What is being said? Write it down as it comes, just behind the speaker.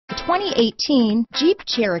2018 Jeep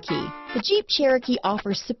Cherokee. The Jeep Cherokee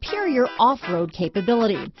offers superior off-road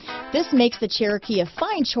capability. This makes the Cherokee a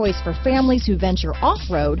fine choice for families who venture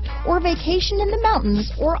off-road or vacation in the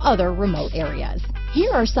mountains or other remote areas.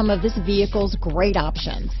 Here are some of this vehicle's great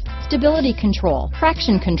options: stability control,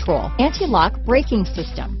 traction control, anti-lock braking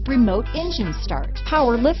system, remote engine start,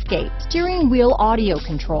 power liftgate, steering wheel audio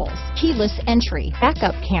controls, keyless entry,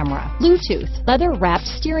 backup camera, Bluetooth, leather-wrapped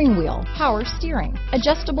steering wheel, power steering,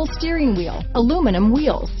 adjustable steering wheel, aluminum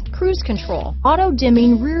wheels, cruise control,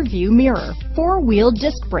 auto-dimming rear view mirror, four-wheel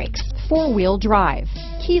disc brakes, four-wheel drive,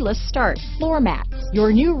 keyless start, floor mats.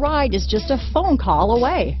 Your new ride is just a phone call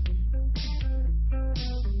away.